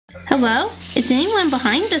Hello? Is anyone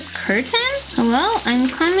behind this curtain? Hello? I'm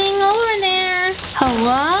coming over there.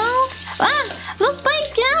 Hello? Ah! Little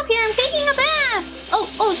Spikes, get out of here! I'm taking a bath!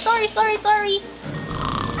 Oh, sorry.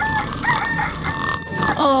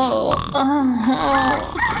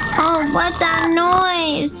 Oh, what's that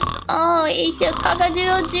noise? Oh, it's a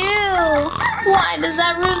cock-a-doodle-doo. Why does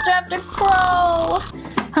that rooster have to crow?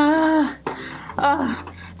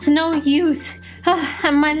 It's no use. I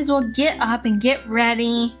might as well get up and get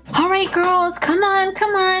ready. All right, girls, come on.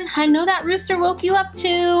 I know that rooster woke you up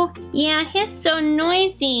too. Yeah, he's so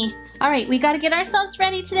noisy. All right, we gotta get ourselves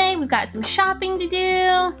ready today. We've got some shopping to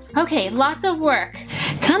do. Okay, lots of work.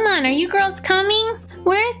 Come on, are you girls coming?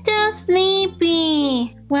 We're still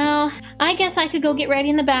sleepy. Well, I guess I could go get ready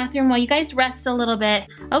in the bathroom while you guys rest a little bit.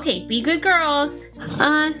 Okay, be good girls.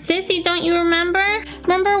 Sissy, don't you remember?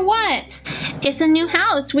 Remember what? It's a new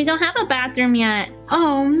house. We don't have a bathroom yet.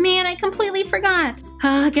 Oh man, I completely forgot.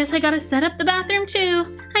 I guess I gotta set up the bathroom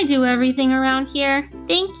too. I do everything around here.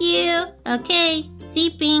 Thank you. Okay,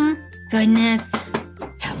 sleeping. Goodness.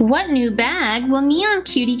 What new bag will Neon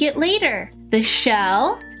Cutie get later? The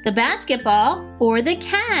shell, the basketball, or the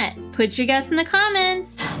cat? Put your guess in the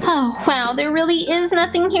comments. Oh wow, there really is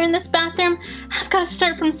nothing here in this bathroom. I've got to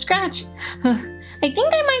start from scratch. I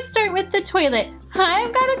think I might start with the toilet.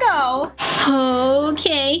 I've gotta go.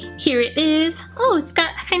 Okay, here it is. Oh, it's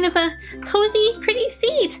got kind of a cozy, pretty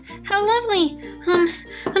seat. How lovely.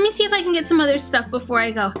 Let me see if I can get some other stuff before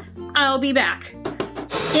I go. I'll be back.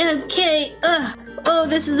 Okay, oh,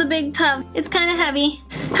 this is a big tub. It's kind of heavy.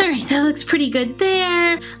 All right, that looks pretty good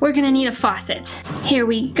there. We're gonna need a faucet. Here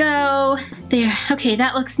we go. There, okay,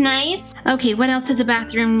 that looks nice. Okay, what else does a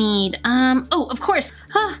bathroom need? Oh, of course.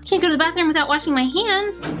 Can't go to the bathroom without washing my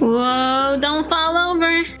hands. Whoa, don't fall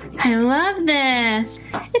over. I love this.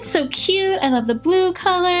 It's so cute. I love the blue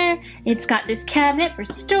color. It's got this cabinet for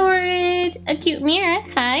storage, a cute mirror.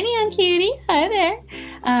 Hi, Neon Cutie. Hi there.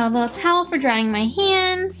 A little towel for drying my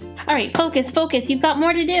hands. All right, focus. You've got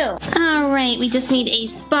more to do. All right, we just need a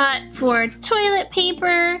spot for toilet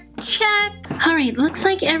paper. Check. All right, looks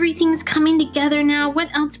like everything's coming together now.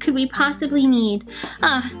 What else could we possibly need?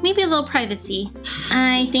 Maybe a little privacy.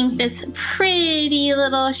 I think this pretty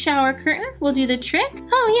little shower curtain will do the trick.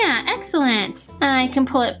 Oh yeah, excellent. I can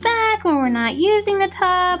pull it back when we're not using the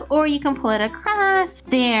tub, or you can pull it across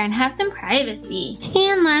there and have some privacy.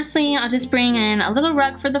 And lastly, I'll just bring in a little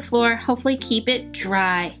rug for the floor, hopefully keep it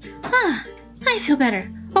dry. I feel better.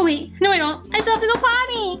 Oh wait, no I don't. I still have to go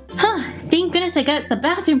potty. Thank goodness I got the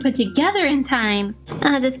bathroom put together in time.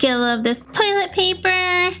 I'll just get a little of this toilet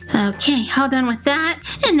paper. Okay, all done with that.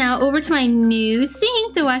 And now over to my new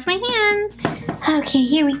sink to wash my hands. Okay,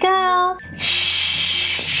 here we go.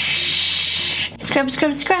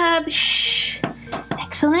 Scrub. Shh.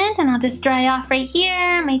 Excellent, and I'll just dry off right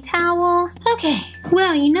here, my towel. Okay,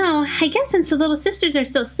 well, you know, I guess since the little sisters are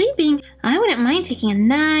still sleeping, I wouldn't mind taking a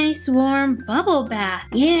nice warm bubble bath.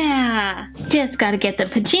 Yeah, just gotta get the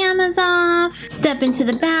pajamas off, step into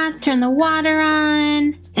the bath, turn the water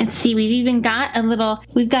on, and see, we've got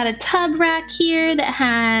a tub rack here that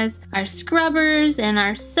has our scrubbers and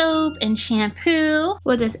our soap and shampoo.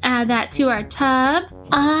 We'll just add that to our tub.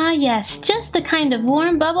 Yes, just the kind of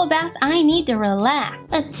warm bubble bath I need to relax.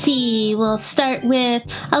 Let's see, we'll start with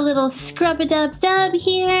a little scrub-a-dub-dub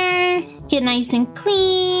here. Get nice and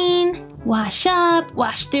clean. Wash up,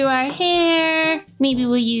 wash through our hair. Maybe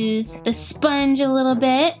we'll use the sponge a little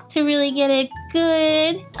bit to really get it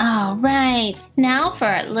good. All right, now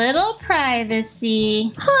for a little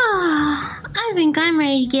privacy. I think I'm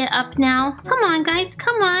ready to get up now. Come on, guys,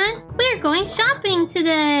 come on. We're going shopping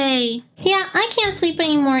today. Yeah, I can't sleep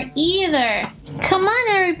anymore either. Come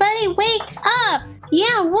on, everybody, wake up.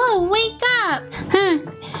 Yeah, whoa, wake up.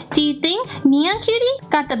 Do you think Neon Cutie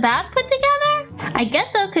got the bath put together? I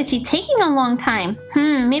guess so, because she's taking a long time.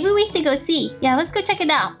 Maybe we should go see. Yeah, let's go check it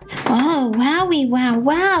out. Oh, wowie,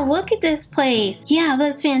 wow, look at this place. Yeah,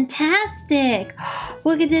 looks fantastic.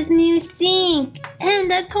 Look at this new sink and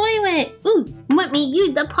the toilet. Ooh, let me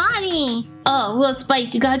use the potty. Oh, Little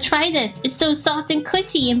Spice, you gotta try this. It's so soft and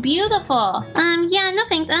cushy and beautiful. Yeah, no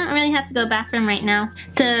thanks. I don't really have to go to the bathroom right now.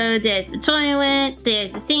 So there's the toilet,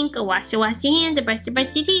 there's the sink, a wash your hands, a brush your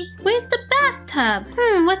teeth. Where's the bathtub?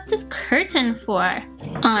 What's this curtain for?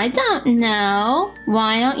 I don't know.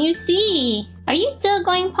 Why don't you see? Are you still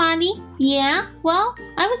going potty? Yeah? Well,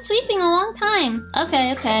 I was sleeping a long time.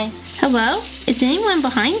 Okay. Hello? Is anyone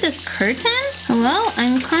behind this curtain? Hello?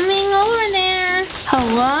 I'm coming over there.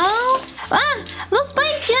 Hello? Little Spike,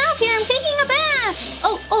 get out here. I'm taking a bath.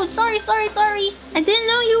 Oh, sorry. I didn't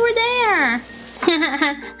know you were there.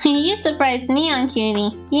 You surprised Neon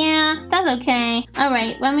Cutie. Yeah, that's okay.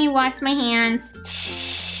 Alright, let me wash my hands.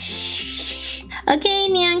 Okay,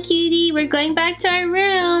 Neon Cutie, we're going back to our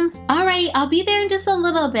room. Alright, I'll be there in just a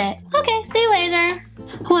little bit. Okay, see you later.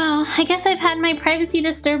 Well, I guess I've had my privacy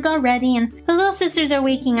disturbed already and the little sisters are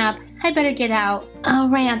waking up. I better get out.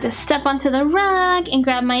 Alright, I have to step onto the rug and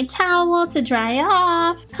grab my towel to dry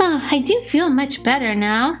off. Oh, I do feel much better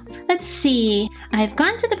now. Let's see. I've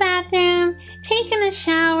gone to the bathroom, taken a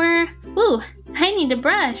shower. Ooh, I need to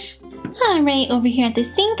brush. Alright, over here at the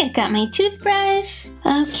sink, I've got my toothbrush.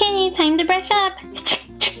 Okay, time to brush up.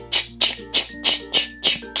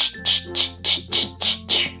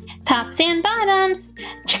 Tops and bottoms.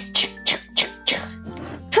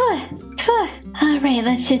 Alright,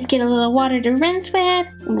 let's just get a little water to rinse with.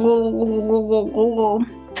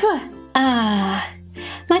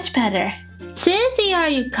 Much better. Sissy, are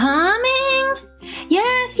you coming?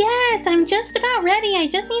 Yes, I'm just about ready. I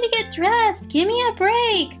just need to get dressed. Give me a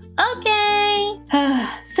break. Okay.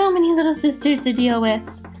 So many little sisters to deal with.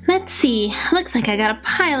 Let's see. Looks like I got a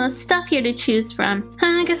pile of stuff here to choose from.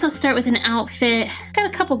 I guess I'll start with an outfit. Got a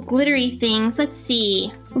couple glittery things. Let's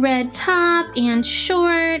see. Red top and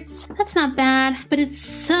shorts. That's not bad, but it's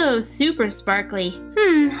so super sparkly.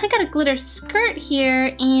 I got a glitter skirt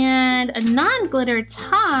here and a non-glitter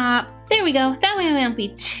top. There we go. That way it won't be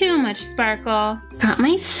too much sparkle. Got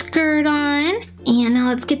my skirt on. And now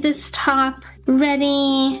let's get this top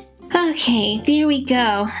ready. Okay, there we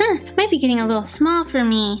go. Might be getting a little small for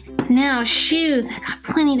me. Now shoes. I got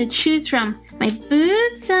plenty to choose from. My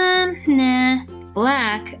boots, nah.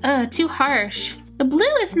 Black, too harsh. The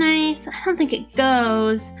blue is nice. I don't think it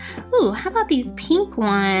goes. Ooh, how about these pink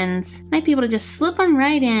ones? Might be able to just slip them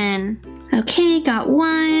right in. Okay, got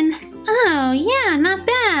one. Oh, yeah, not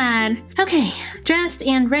bad. Okay, dressed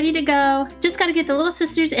and ready to go. Just gotta get the little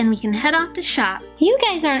sisters and we can head off to shop. You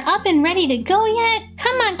guys aren't up and ready to go yet?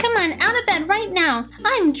 Come on, out of bed right now.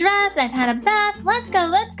 I'm dressed, I've had a bath. Let's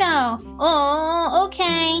go. Oh,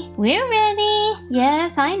 okay. We're ready.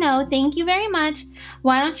 Yes, I know, thank you very much.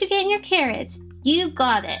 Why don't you get in your carriage? You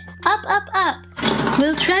got it. Up.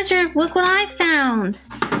 Little treasure, look what I found.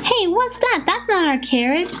 Hey, what's that? That's not our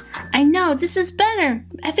carriage. I know, this is better.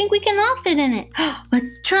 I think we can all fit in it.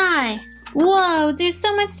 Let's try. Whoa, there's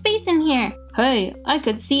so much space in here. Hey, I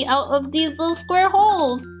could see out of these little square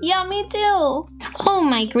holes. Yeah, me too. Oh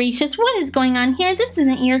my gracious, what is going on here? This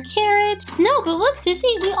isn't your carriage. No, but look,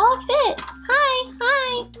 Sissy, we all fit.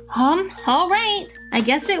 Hi. All right. I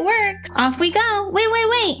guess it worked. Off we go.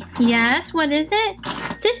 Wait. Yes, what is it?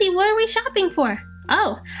 Sissy, what are we shopping for?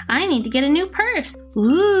 Oh, I need to get a new purse.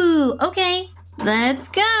 Ooh, okay. Let's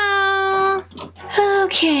go.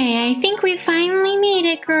 Okay, I think we finally made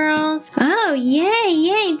it, girls. Oh,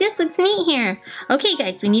 yay. This looks neat here. Okay,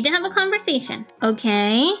 guys, we need to have a conversation.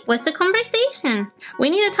 Okay, what's the conversation? We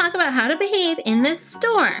need to talk about how to behave in this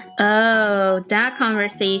store. Oh, that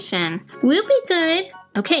conversation. We'll be good.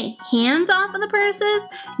 Okay, hands off of the purses.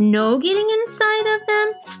 No getting inside of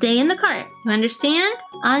them. Stay in the cart. You understand?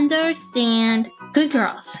 Understand. Good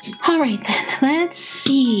girls. All right then, let's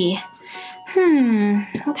see.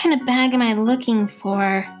 What kind of bag am I looking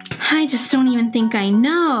for? I just don't even think I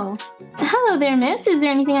know. Hello there, miss. Is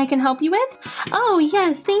there anything I can help you with? Oh,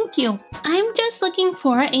 yes, thank you. I'm just looking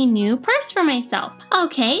for a new purse for myself.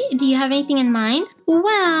 Okay, do you have anything in mind?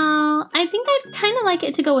 Well, I think I'd kind of like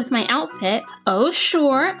it to go with my outfit. Oh,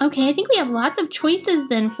 sure. Okay, I think we have lots of choices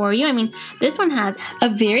then for you. I mean, this one has a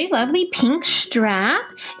very lovely pink strap,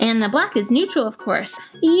 and the black is neutral, of course.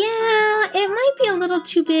 Yeah, it might be a little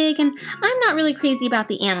too big, and I'm not really crazy about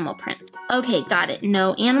the animal print. Okay, got it.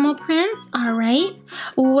 No animal prints. All right.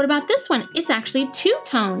 Well, what about this one? It's actually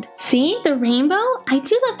two-toned. See, the rainbow? I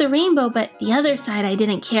do love the rainbow, but the other side I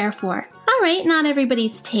didn't care for. All right, not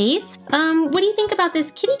everybody's taste. What do you think about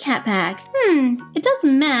this kitty cat bag? It does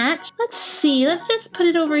match. Let's see, let's just put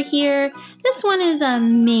it over here. This one is a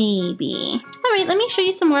maybe. All right, let me show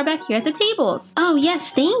you some more back here at the tables. Oh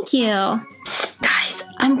yes, thank you. Psst, guys,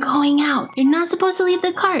 I'm going out. You're not supposed to leave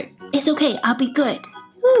the cart. It's okay, I'll be good.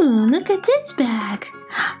 Ooh, look at this bag.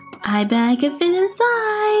 I bet I can fit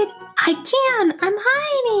inside. I can, I'm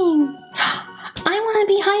hiding. I want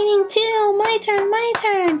to be hiding too. My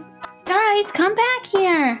turn. Guys, come back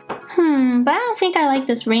here. But I don't think I like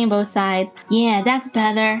this rainbow side. Yeah, that's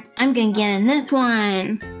better. I'm gonna get in this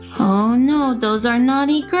one. Oh no, those are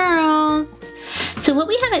naughty girls. So what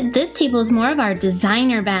we have at this table is more of our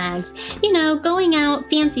designer bags. You know, going out,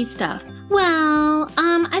 fancy stuff. Well,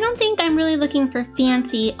 I don't think I'm really looking for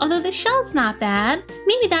fancy, although the shell's not bad.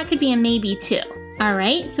 Maybe that could be a maybe too. All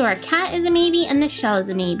right, so our cat is a maybe and the shell is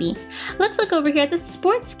a maybe. Let's look over here at the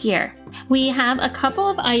sports gear. We have a couple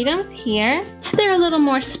of items here. They're a little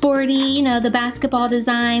more sporty, you know, the basketball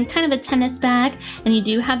design, kind of a tennis bag, and you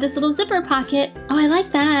do have this little zipper pocket. Oh, I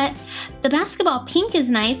like that. The basketball pink is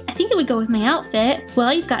nice. I think it would go with my outfit.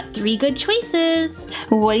 Well, you've got 3 good choices.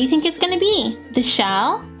 What do you think it's gonna be? The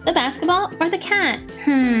shell, the basketball, or the cat?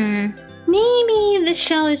 Maybe the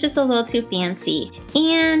shell is just a little too fancy.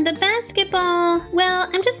 And the basketball, well,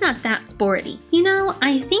 I'm just not that sporty. You know,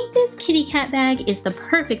 I think this kitty cat bag is the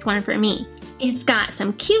perfect one for me. It's got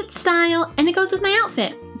some cute style and it goes with my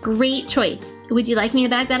outfit. Great choice. Would you like me to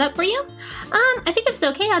bag that up for you? I think it's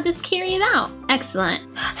okay. I'll just carry it out. Excellent.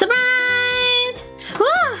 Surprise!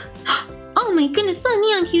 Ah! Oh my goodness, little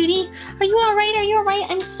neon cutie. Are you all right? Are you all right?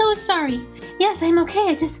 I'm so sorry. Yes, I'm okay.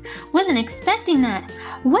 I just wasn't expecting that.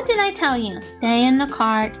 What did I tell you? Stay in the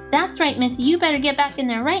cart. That's right, miss. You better get back in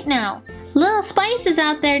there right now. Little Spice is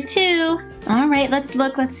out there too. All right, let's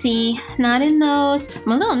look. Let's see. Not in those.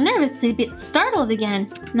 I'm a little nervous to get startled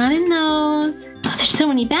again. Not in those. Oh, there's so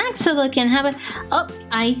many bags to look in. How about... Oh,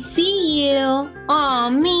 I see you. Oh,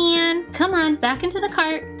 man. Come on, back into the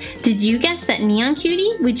cart. Did you guess that Neon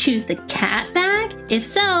Cutie would choose the cat bag? If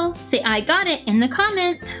so, say I got it in the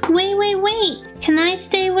comment. Wait. Can I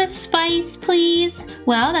stay with Spice, please?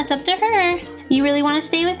 Well, that's up to her. You really want to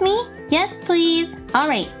stay with me? Yes, please. All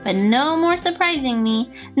right, but no more surprising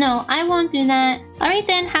me. No, I won't do that. All right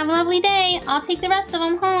then, have a lovely day. I'll take the rest of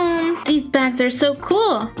them home. These bags are so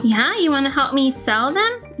cool. Yeah, you want to help me sell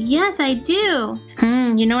them? Yes, I do.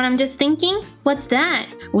 You know what I'm just thinking? What's that?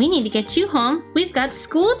 We need to get you home. We've got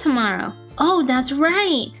school tomorrow. Oh, that's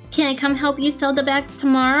right. Can I come help you sell the bags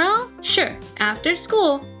tomorrow? Sure, after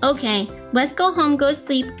school. Okay, let's go home, go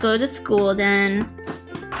sleep, go to school then.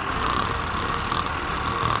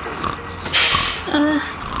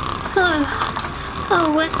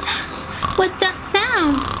 What's that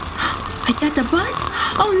sound? I got the bus?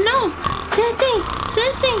 Oh no! Sissy!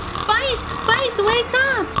 Spice, wake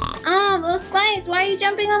up! Oh, little Spice, why are you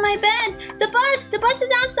jumping on my bed? The bus is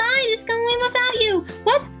outside! It's coming without you!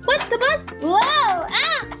 What? The bus? Whoa!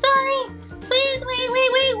 Ah! Sorry! Please,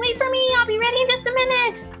 wait for me! I'll be ready in just a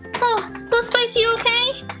minute! Oh, little Spice, you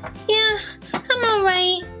okay? Yeah, I'm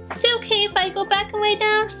alright. Is it okay if I go back and lay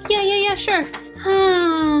down? Yeah, sure.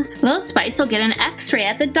 Little Spice will get an x-ray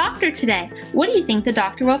at the doctor today. What do you think the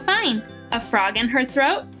doctor will find? A frog in her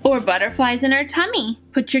throat or butterflies in her tummy?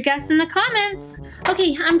 Put your guess in the comments.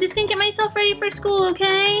 Okay, I'm just gonna get myself ready for school,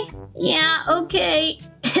 okay? Yeah, okay.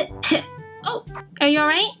 Oh, are you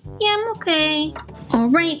alright? Yeah, I'm okay.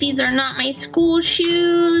 Alright, these are not my school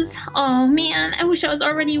shoes. Oh man, I wish I was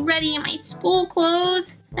already ready in my school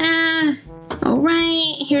clothes.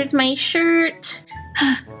 Alright, here's my shirt.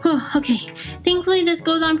 Oh, okay, thankfully this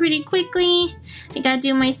goes on pretty quickly. I gotta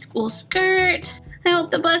do my school skirt. I hope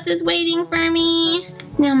the bus is waiting for me.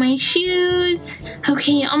 Now my shoes.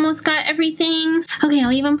 Okay, almost got everything. Okay,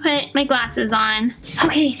 I'll even put my glasses on.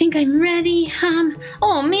 Okay, I think I'm ready.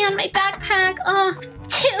 Oh man, my backpack.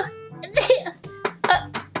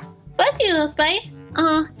 Bless you, little Spice.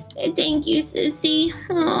 Oh, thank you, Sissy.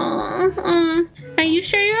 Are you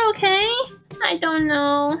sure you're okay? I don't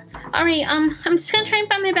know. Alright, I'm just gonna try and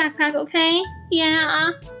find my backpack, okay?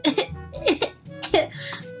 Yeah.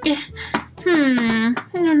 I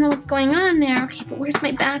don't know what's going on there. Okay, but where's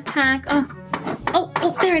my backpack?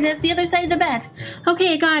 Oh, there it is, the other side of the bed.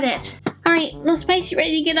 Okay, I got it. Alright, little Spice, you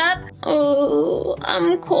ready to get up? Oh,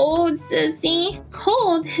 I'm cold, Sissy.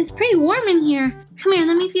 Cold? It's pretty warm in here. Come here,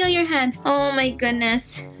 let me feel your head. Oh my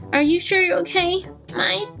goodness. Are you sure you're okay?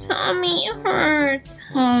 My tummy hurts.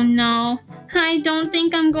 Oh no. I don't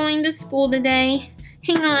think I'm going to school today.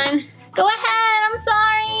 Hang on. Go ahead, I'm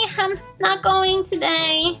sorry. I'm not going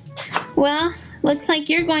today. Well, looks like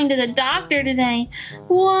you're going to the doctor today.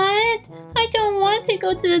 What? I don't want to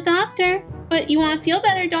go to the doctor. But you want to feel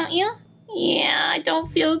better, don't you? Yeah, I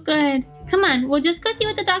don't feel good. Come on, we'll just go see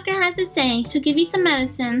what the doctor has to say. She'll give you some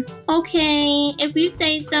medicine. Okay, if you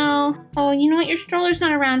say so. Oh, you know what? Your stroller's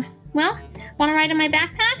not around. Well, want to ride in my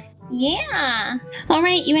backpack? Yeah. All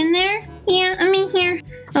right, you in there? Yeah, I'm in here.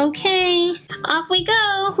 Okay, off we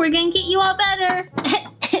go. We're gonna get you all better.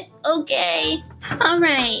 Okay. All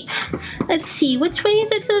right. Let's see. Which way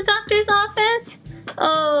is it to the doctor's office?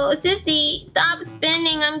 Oh, Sissy, stop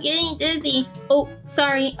spinning. I'm getting dizzy. Oh,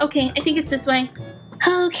 sorry. Okay, I think it's this way.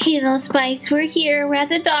 Okay, little Spice, we're here. We're at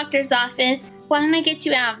the doctor's office. Why don't I get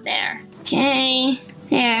you out of there? Okay.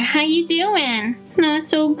 There, how you doing? Not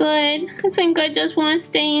so good. I think I just want to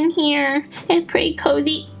stay in here. It's pretty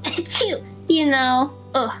cozy. You know.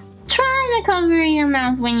 Ugh. Try to cover your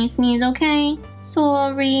mouth when you sneeze, okay?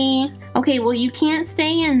 Sorry. Okay, well you can't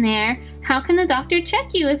stay in there. How can the doctor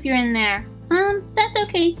check you if you're in there? That's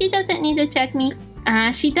okay. She doesn't need to check me.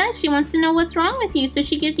 She does. She wants to know what's wrong with you, so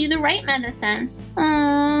she gives you the right medicine.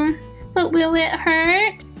 But will it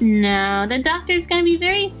hurt? No, the doctor's gonna be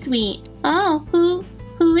very sweet. Oh, who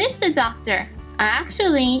is the doctor?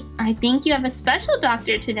 Actually, I think you have a special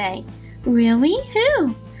doctor today. Really?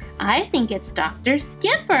 Who? I think it's Dr.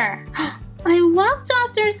 Skipper. I love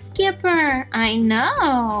Dr. Skipper. I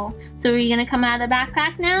know. So are you gonna come out of the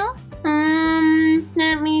backpack now?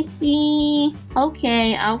 Let me see.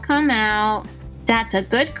 Okay, I'll come out. That's a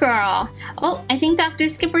good girl. Oh, I think Dr.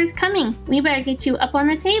 Skipper's coming. We better get you up on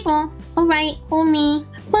the table. All right, hold me.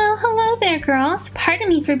 Well, hello there, girls. Pardon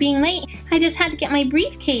me for being late. I just had to get my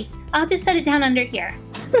briefcase. I'll just set it down under here.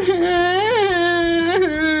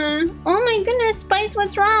 Oh my goodness, Spice,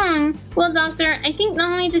 what's wrong? Well, doctor, I think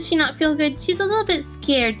not only does she not feel good, she's a little bit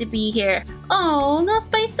scared to be here. Oh, little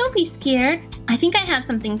Spice, don't be scared. I think I have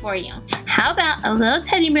something for you. How about a little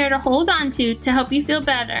teddy bear to hold on to help you feel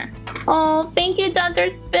better? Oh, thank you, Dr.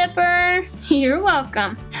 Skipper. You're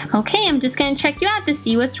welcome. Okay, I'm just gonna check you out to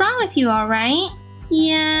see what's wrong with you, all right?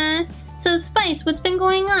 Yes. So, Spice, what's been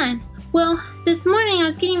going on? Well, this morning I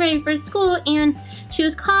was getting ready for school and she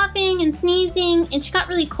was coughing and sneezing and she got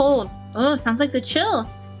really cold. Oh, sounds like the chills.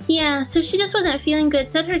 Yeah, so she just wasn't feeling good,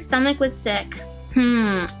 said her stomach was sick.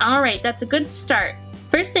 Alright, that's a good start.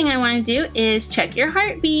 First thing I want to do is check your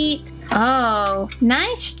heartbeat. Oh,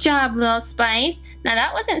 nice job, little Spice. Now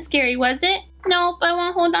that wasn't scary, was it? Nope, I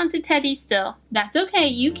won't hold on to Teddy still. That's okay,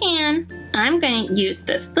 you can. I'm going to use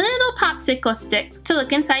this little popsicle stick to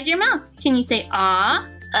look inside your mouth. Can you say, "Aw"?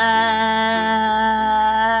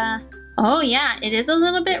 Oh yeah, it is a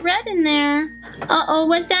little bit red in there. Uh-oh,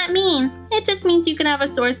 what's that mean? It just means you could have a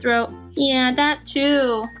sore throat. Yeah, that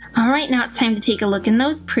too. Alright, now it's time to take a look in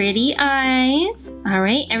those pretty eyes.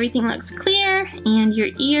 Alright, everything looks clear. And your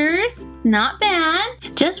ears, not bad.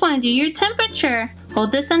 Just want to do your temperature.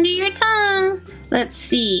 Hold this under your tongue. Let's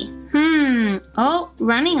see. Oh,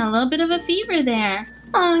 running a little bit of a fever there.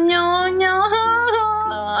 Oh no.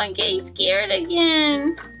 Oh, I'm getting scared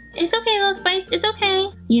again. It's okay, little Spice, it's okay.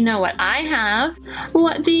 You know what I have.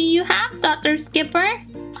 What do you have, Dr. Skipper?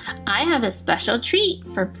 I have a special treat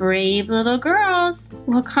for brave little girls.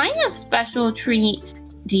 What kind of special treat?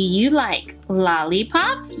 Do you like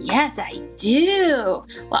lollipops? Yes, I do.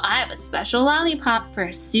 Well, I have a special lollipop for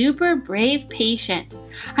a super brave patient.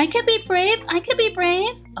 I could be brave.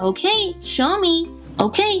 Okay, show me.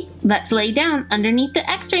 Okay, let's lay down underneath the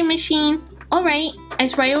x-ray machine. All right,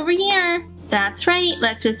 it's right over here. That's right,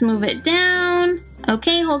 let's just move it down.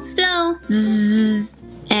 Okay, hold still. Zzz.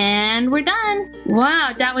 And we're done.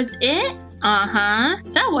 Wow, that was it?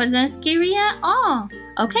 That wasn't scary at all.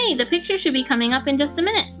 Okay, the picture should be coming up in just a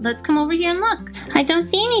minute. Let's come over here and look. I don't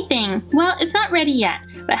see anything. Well, it's not ready yet.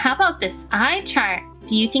 But how about this eye chart?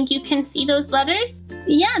 Do you think you can see those letters?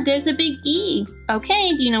 Yeah, there's a big E.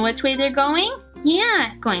 Okay, do you know which way they're going?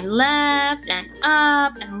 Yeah, going left and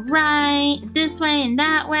up and right, this way and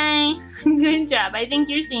that way. Good job, I think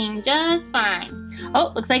you're seeing just fine.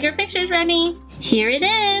 Oh, looks like our picture's ready. Here it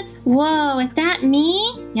is. Whoa, is that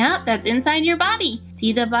me? Yep, that's inside your body.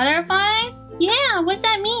 See the butterflies? Yeah, what's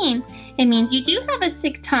that mean? It means you do have a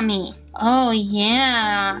sick tummy. Oh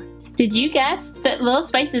yeah. Did you guess that Little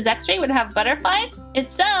Spice's x-ray would have butterflies? If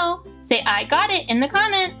so, say I got it in the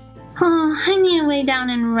comments. Oh, I need to lay down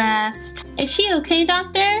and rest. Is she okay,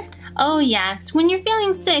 doctor? Oh yes, when you're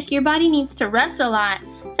feeling sick, your body needs to rest a lot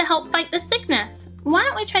to help fight the sickness. Why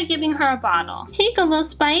don't we try giving her a bottle? Here you go, Little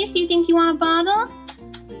Spice. You think you want a bottle?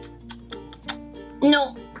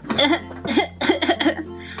 No.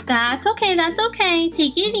 That's okay.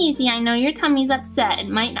 Take it easy. I know your tummy's upset and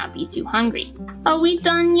might not be too hungry. Are we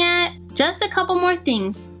done yet? Just a couple more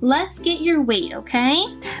things. Let's get your weight, okay?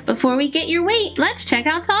 Before we get your weight, let's check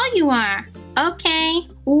how tall you are. Okay.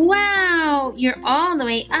 Wow, you're all the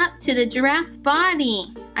way up to the giraffe's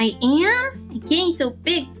body. I am? I'm getting so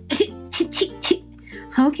big.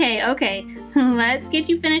 Okay. Let's get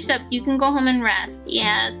you finished up so you can go home and rest.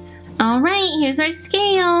 Yes. Alright, here's our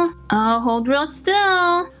scale. Oh, hold real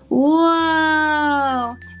still.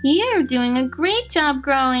 Whoa. You're doing a great job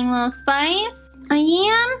growing, Little Spice. I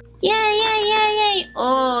am? Yay.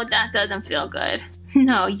 Oh, that doesn't feel good.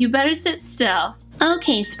 No, you better sit still.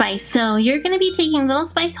 Okay, Spice, so you're going to be taking Little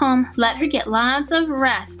Spice home. Let her get lots of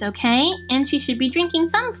rest, okay? And she should be drinking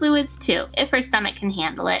some fluids too, if her stomach can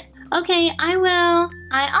handle it. Okay, I will.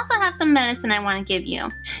 I also have some medicine I want to give you.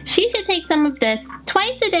 She should take some of this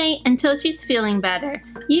twice a day until she's feeling better.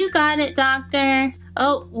 You got it, doctor.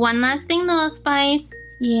 Oh, one last thing, Little Spice.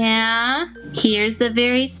 Yeah. Here's the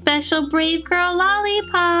very special Brave Girl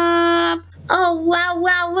lollipop. Oh, wow,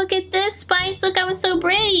 wow, look at this, Spice. Look, I was so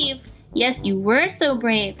brave. Yes, you were so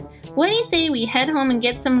brave. What do you say we head home and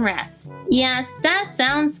get some rest? Yes, that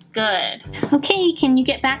sounds good. Okay, can you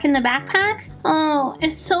get back in the backpack? Oh,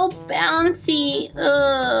 it's so bouncy.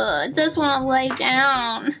 Ugh, I just want to lay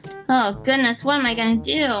down. Oh, goodness, what am I going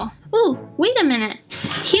to do? Ooh, wait a minute.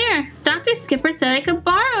 Here, Dr. Skipper said I could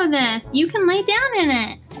borrow this. You can lay down in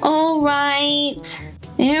it. All right.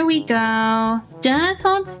 There we go. Just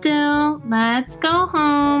hold still. Let's go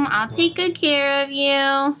home. I'll take good care of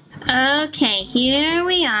you. Okay, here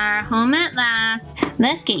we are, home at last.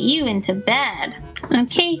 Let's get you into bed.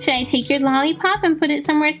 Okay, should I take your lollipop and put it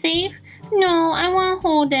somewhere safe? No, I won't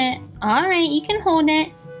hold it. Alright, you can hold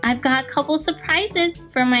it. I've got a couple surprises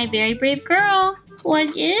for my very brave girl.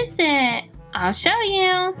 What is it? I'll show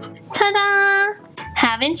you. Ta-da!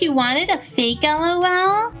 Haven't you wanted a fake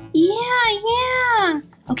LOL? Yeah.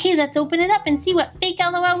 Okay, let's open it up and see what fake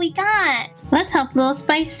LOL we got. Let's help Little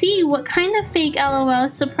Spice see what kind of fake LOL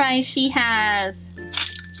surprise she has.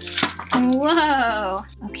 Whoa.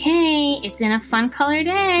 Okay, it's in a fun colored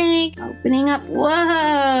egg. Opening up.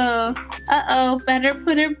 Whoa. Uh-oh, better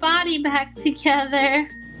put her body back together.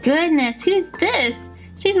 Goodness, who's this?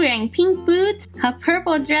 She's wearing pink boots, a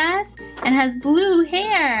purple dress, and has blue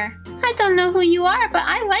hair. I don't know who you are, but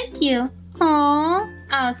I like you. Aww,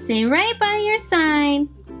 I'll stay right by your side.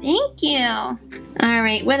 Thank you.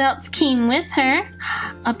 Alright, what else came with her?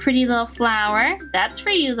 A pretty little flower. That's for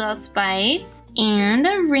you, Little Spice. And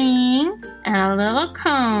a ring. And a little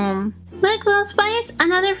comb. Look, Little Spice,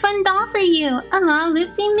 another fun doll for you. A L.O.L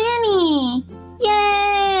Mini.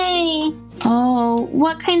 Yay! Oh,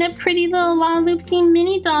 what kind of pretty little L.O.L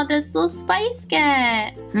Mini doll does Little Spice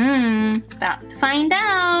get? About to find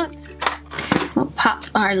out. We'll pop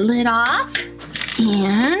our lid off.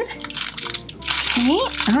 And... okay,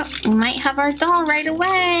 oh, we might have our doll right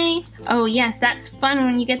away. Oh yes, that's fun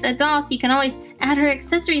when you get the doll, so you can always add her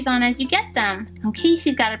accessories on as you get them. Okay,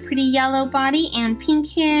 she's got a pretty yellow body and pink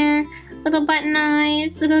hair, little button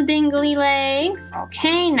eyes, little dingly legs.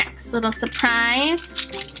 Okay, next little surprise.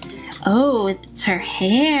 Oh, it's her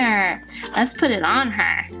hair. Let's put it on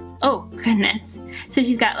her. Oh goodness. So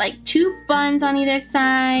she's got like 2 buns on either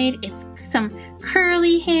side. It's some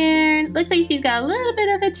curly hair. Looks like she's got a little bit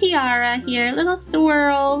of a tiara here, little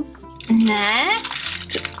swirls.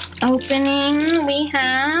 Next, opening, we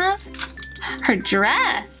have her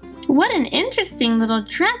dress. What an interesting little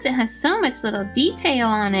dress. It has so much little detail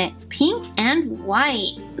on it. Pink and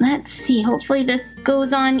white. Let's see, hopefully this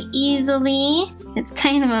goes on easily. It's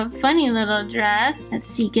kind of a funny little dress. Let's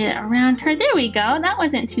see, get it around her. There we go, that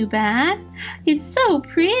wasn't too bad. It's so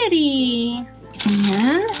pretty.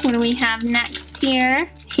 And what do we have next here?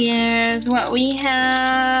 Here's what we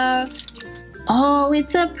have. Oh,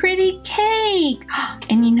 it's a pretty cake.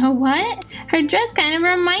 And you know what? Her dress kind of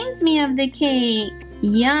reminds me of the cake.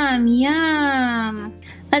 Yum, yum.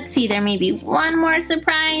 Let's see, there may be one more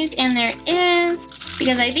surprise, and there is,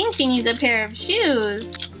 because I think she needs a pair of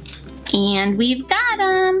shoes. And we've got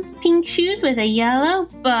them. Pink shoes with a yellow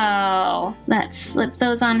bow. Let's slip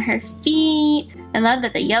those on her feet. I love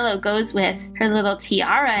that the yellow goes with her little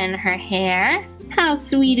tiara in her hair. How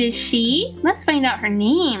sweet is she? Let's find out her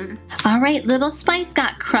name. Alright, Little Spice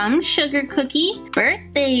got Crumb Sugar Cookie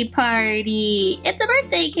birthday party. It's a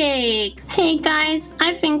birthday cake. Hey guys,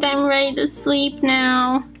 I think I'm ready to sleep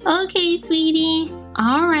now. Okay, sweetie.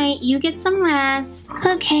 Alright, you get some rest.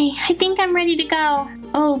 Okay, I think I'm ready to go.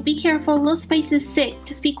 Oh, be careful, Little Spice is sick.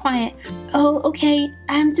 Just be quiet. Oh, okay,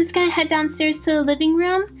 I'm just gonna head downstairs to the living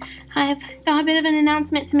room. I've got a bit of an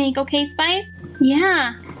announcement to make, okay, Spice?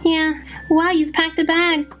 Yeah. Wow, you've packed a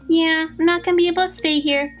bag. Yeah, I'm not gonna be able to stay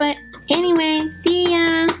here, but anyway, see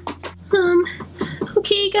ya.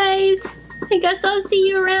 Okay guys, I guess I'll see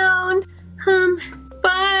you around.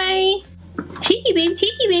 Bye. Cheeky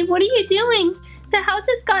babe, what are you doing? The house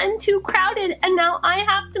has gotten too crowded and now I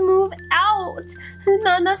have to move out. There's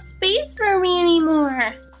not enough space for me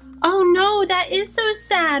anymore. Oh no, that is so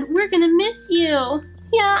sad. We're gonna miss you.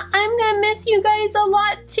 Yeah, I'm gonna miss you guys a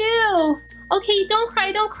lot too. Okay, don't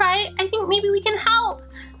cry. I think maybe we can help.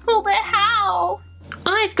 Oh, but how?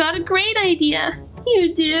 I've got a great idea.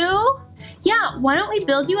 You do? Yeah, why don't we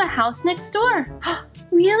build you a house next door?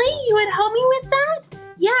 Really? You would help me with that?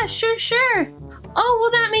 Yeah, sure. Oh,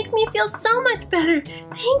 well that makes me feel so much better.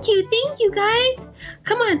 Thank you guys.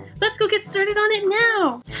 Come on, let's go get started on it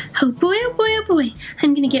now. Oh boy.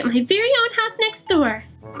 I'm gonna get my very own house next door.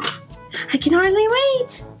 I can hardly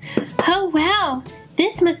wait. Oh wow,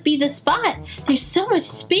 This must be the spot. There's so much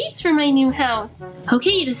space for my new house.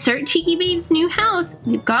 Okay, to start Cheeky Babe's new house,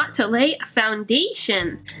 we've got to lay a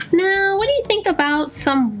foundation. Now, what do you think about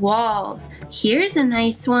some walls? Here's a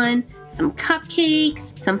nice one. Some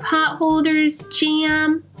cupcakes, some pot holders,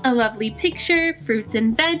 jam, a lovely picture, fruits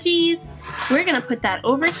and veggies. We're gonna put that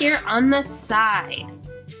over here on the side.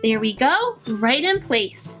 There we go, right in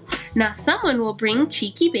place. Now someone will bring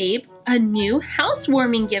Cheeky Babe a new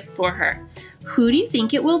housewarming gift for her. Who do you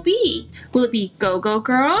think it will be? Will it be Go-Go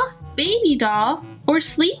Girl, Baby Doll, or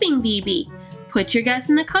Sleeping BB? Put your guess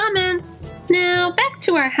in the comments. Now back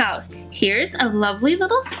to our house. Here's a lovely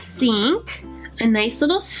little sink, a nice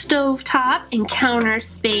little stovetop and counter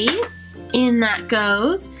space. In that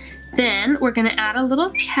goes. Then we're gonna add a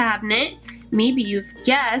little cabinet. Maybe you've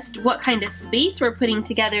guessed what kind of space we're putting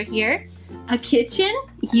together here. A kitchen?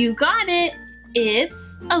 You got it. It's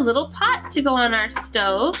a little pot to go on our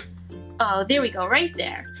stove. Oh, there we go, right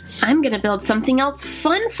there. I'm gonna build something else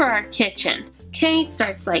fun for our kitchen. Okay,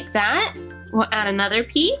 starts like that. We'll add another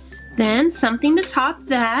piece, then something to top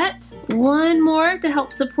that. One more to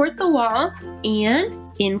help support the wall,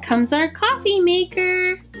 and in comes our coffee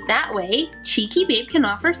maker. That way, Cheeky Babe can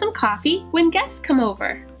offer some coffee when guests come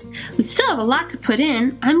over. We still have a lot to put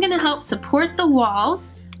in. I'm gonna help support the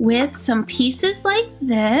walls with some pieces like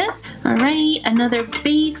this. All right, another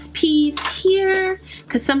base piece here,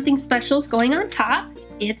 because something special is going on top.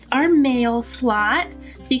 It's our mail slot.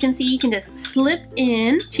 So you can see you can just slip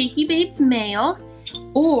in Cheeky Babe's mail,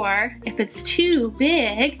 or if it's too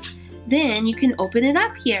big, then you can open it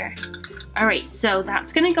up here. All right, so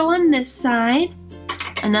that's gonna go on this side.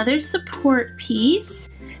 Another support piece.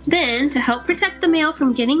 Then, to help protect the mail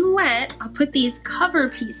from getting wet, I'll put these cover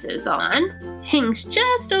pieces on. Hangs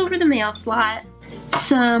just over the mail slot.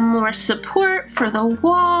 Some more support for the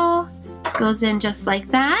wall. Goes in just like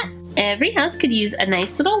that. Every house could use a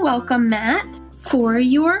nice little welcome mat for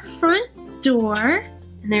your front door.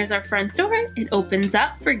 And there's our front door. It opens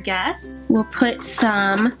up for guests. We'll put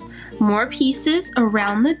some more pieces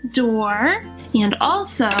around the door. And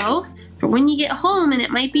also, for when you get home and it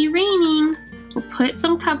might be raining, we'll put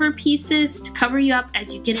some cover pieces to cover you up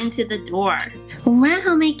as you get into the door.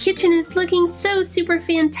 Wow, my kitchen is looking so super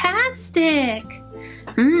fantastic.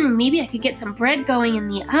 Maybe I could get some bread going in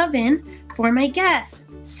the oven for my guests.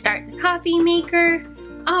 Start the coffee maker.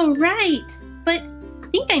 All right, but I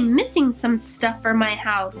think I'm missing some stuff for my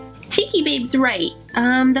house. Cheeky Babe's right.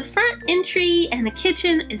 The front entry and the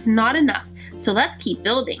kitchen is not enough. So let's keep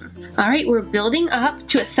building. All right, we're building up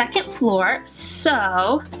to a second floor.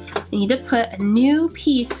 So I need to put a new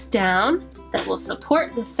piece down that will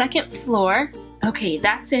support the second floor. Okay,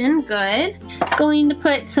 that's in, good. Going to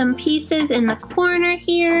put some pieces in the corner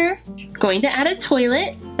here. Going to add a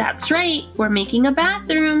toilet. That's right, we're making a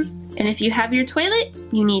bathroom. And if you have your toilet,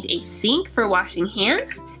 you need a sink for washing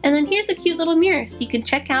hands. And then here's a cute little mirror so you can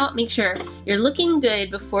check out, make sure you're looking good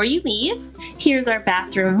before you leave. Here's our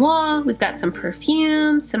bathroom wall. We've got some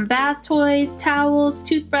perfume, some bath toys, towels,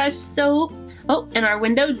 toothbrush, soap. Oh, and our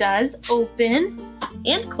window does open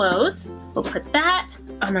and close. We'll put that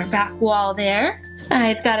on our back wall there.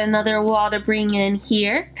 I've got another wall to bring in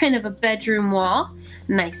here, kind of a bedroom wall.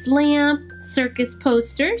 Nice lamp, circus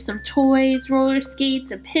poster, some toys, roller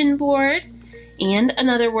skates, a pin board, and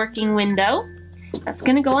another working window. That's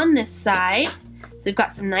gonna go on this side. So we've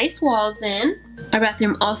got some nice walls in. Our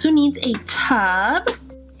bathroom also needs a tub.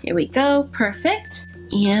 Here we go, perfect.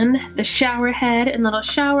 And the shower head and little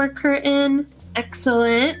shower curtain.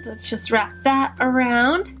 Excellent, let's just wrap that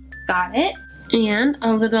around. Got it. And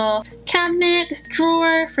a little cabinet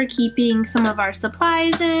drawer for keeping some of our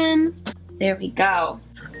supplies in. There we go.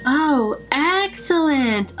 Oh,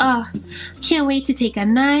 excellent. Oh, can't wait to take a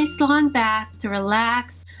nice long bath to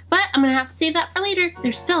relax. But I'm gonna have to save that for later.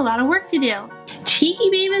 There's still a lot of work to do. Cheeky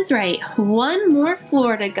Babe is right. One more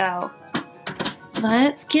floor to go.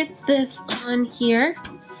 Let's get this on here.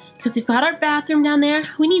 Because we've got our bathroom down there.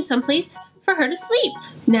 We need someplace for her to sleep.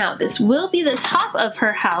 Now, this will be the top of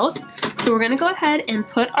her house. So we're gonna go ahead and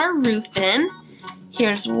put our roof in.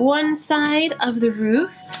 Here's one side of the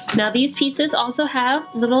roof. Now these pieces also have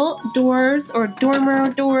little doors or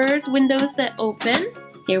dormer doors, windows that open.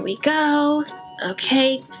 Here we go.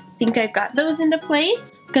 Okay, I think I've got those into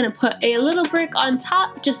place. Gonna put a little brick on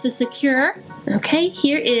top just to secure. Okay,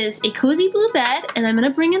 here is a cozy blue bed, and I'm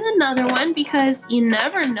gonna bring in another one because you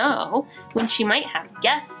never know when she might have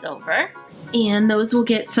guests over. And those will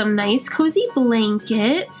get some nice cozy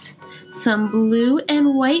blankets, some blue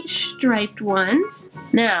and white striped ones.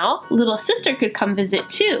 Now, little sister could come visit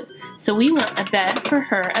too, so we want a bed for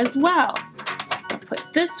her as well. I'll put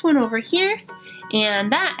this one over here.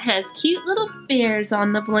 And that has cute little bears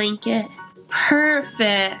on the blanket.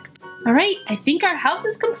 Perfect. All right, I think our house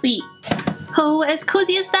is complete. Oh, as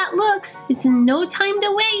cozy as that looks, it's no time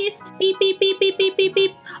to waste. Beep, beep, beep, beep, beep, beep,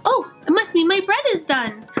 beep. Oh, it must mean my bread is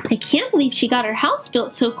done. I can't believe she got her house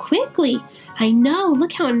built so quickly. I know,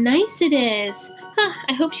 look how nice it is.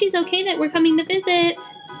 I hope she's okay that we're coming to visit.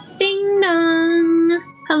 Ding dong.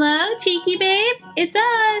 Hello, Cheeky Babe. It's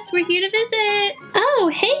us. We're here to visit.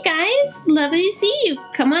 Oh, hey guys. Lovely to see you.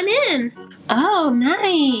 Come on in. Oh,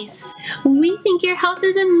 nice. We think your house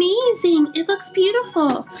is amazing. It looks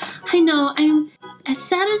beautiful. I know, I'm as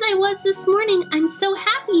sad as I was this morning. I'm so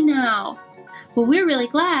happy now. Well, we're really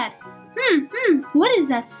glad. What is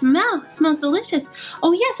that smell? It smells delicious.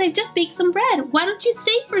 Oh yes, I've just baked some bread. Why don't you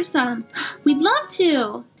stay for some? We'd love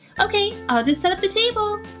to. Okay, I'll just set up the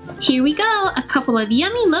table. Here we go, a couple of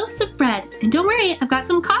yummy loaves of bread. And don't worry, I've got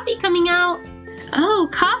some coffee coming out. Oh,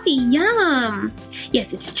 coffee, yum.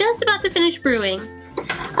 Yes, it's just about to finish brewing.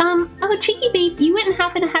 Oh, Cheeky Babe, you wouldn't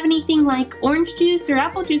happen to have anything like orange juice or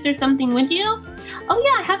apple juice or something, would you? Oh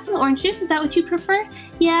yeah, I have some orange juice. Is that what you prefer?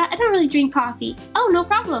 Yeah, I don't really drink coffee. Oh, no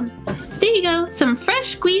problem. There you go, some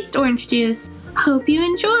fresh squeezed orange juice. Hope you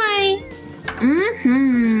enjoy.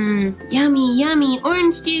 Yummy, yummy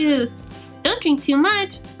orange juice. Don't drink too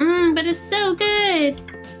much. But it's so good.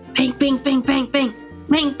 Bang, bang, bang, bang, bang.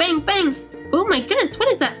 Bang, bang, bang. Oh my goodness,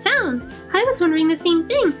 what is that sound? I was wondering the same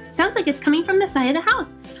thing. Sounds like it's coming from the side of the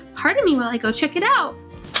house. Pardon me while I go check it out.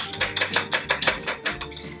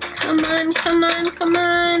 Come on, come on, come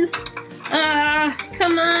on.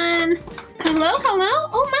 Come on. Hello, hello?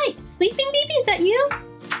 Oh my, sleeping baby, is that you?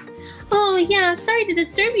 Oh yeah, sorry to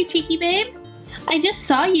disturb you, Cheeky Babe. I just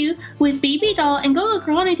saw you with Baby Doll and Go-Go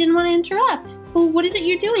Girl and I didn't want to interrupt. Oh, what is it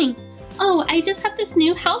you're doing? Oh, I just have this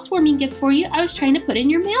new housewarming gift for you. I was trying to put in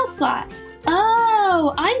your mail slot.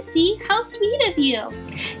 Oh, I see. How sweet of you.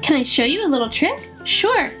 Can I show you a little trick?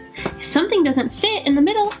 Sure. If something doesn't fit in the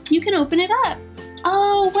middle, you can open it up.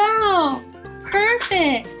 Oh, wow.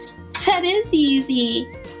 Perfect. That is easy.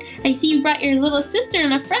 I see you brought your little sister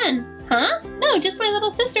and a friend. Huh? No, just my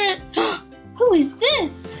little sister and... Who is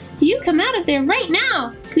this? You come out of there right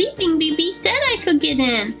now. Sleeping Baby said I could get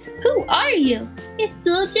in. Who are you? It's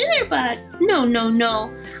Little Jitterbug. No, no,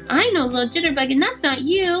 no. I know Little Jitterbug and that's not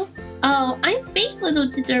you. Oh, I'm fake Little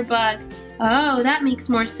Jitterbug. Oh, that makes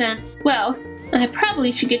more sense. Well, I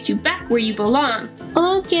probably should get you back where you belong.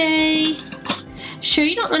 Okay. Sure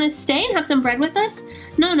you don't want to stay and have some bread with us?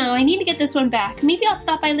 No, I need to get this one back. Maybe I'll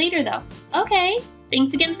stop by later though. Okay.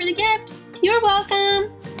 Thanks again for the gift. You're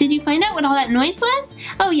welcome. Did you find out what all that noise was?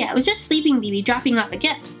 Oh yeah, it was just Sleeping Baby dropping off a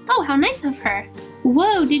gift. Oh, how nice of her.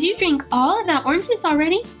 Whoa, did you drink all of that orange juice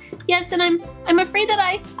already? Yes, and I'm afraid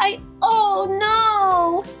that oh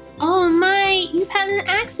no. Oh my, you've had an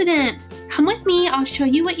accident. Come with me, I'll show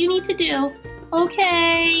you what you need to do.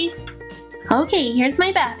 Okay. Okay, here's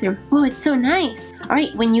my bathroom. Oh, it's so nice. All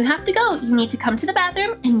right, when you have to go, you need to come to the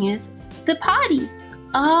bathroom and use the potty.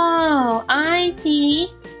 Oh, I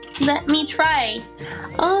see. Let me try.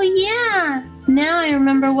 Oh yeah, now I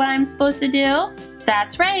remember what I'm supposed to do.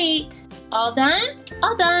 That's right. All done?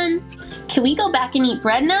 All done. Can we go back and eat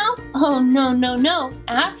bread now? Oh no.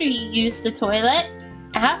 After you use the toilet,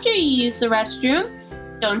 after you use the restroom,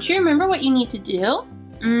 don't you remember what you need to do?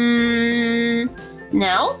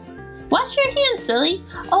 No? Wash your hands, silly.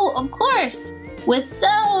 Oh, of course. With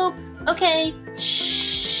soap. Okay.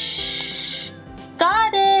 Shh.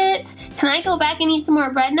 Got it. Can I go back and eat some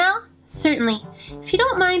more bread now? Certainly. If you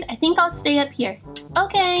don't mind, I think I'll stay up here.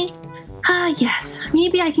 Okay. Yes.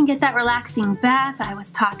 Maybe I can get that relaxing bath I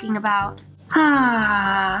was talking about.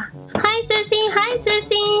 Hi, Sissy. Hi,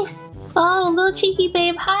 Sissy. Oh, little Cheeky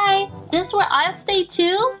Babe, hi. This where I'll stay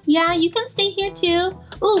too? Yeah, you can stay here too.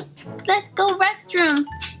 Ooh, let's go restroom.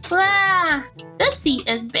 Blah. This seat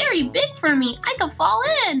is very big for me. I could fall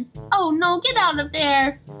in. Oh no, get out of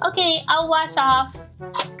there. Okay, I'll wash off.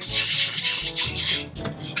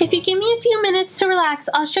 If you give me a few minutes to relax,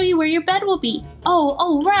 I'll show you where your bed will be.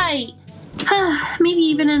 Oh, right. Maybe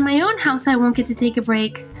even in my own house I won't get to take a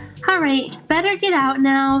break. Alright, better get out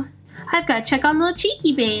now. I've got to check on little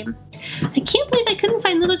Cheeky Babe. I can't believe I couldn't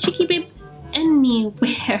find little Cheeky Babe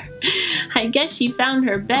anywhere. I guess she found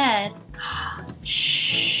her bed.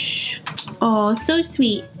 Shh. Oh, so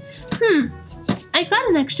sweet. I got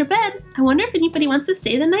an extra bed. I wonder if anybody wants to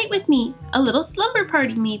stay the night with me. A little slumber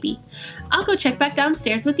party, maybe. I'll go check back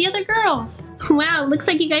downstairs with the other girls. Wow, looks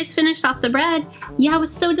like you guys finished off the bread. Yeah, it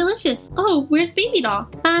was so delicious. Oh, where's Baby Doll?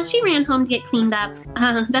 She ran home to get cleaned up.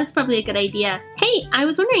 That's probably a good idea. Hey, I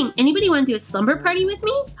was wondering, anybody want to do a slumber party with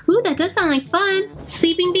me? Ooh, that does sound like fun.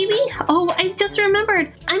 Sleeping Baby? Oh, I just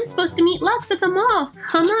remembered. I'm supposed to meet Lux at the mall.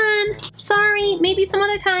 Come on. Sorry, maybe some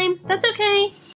other time. That's okay.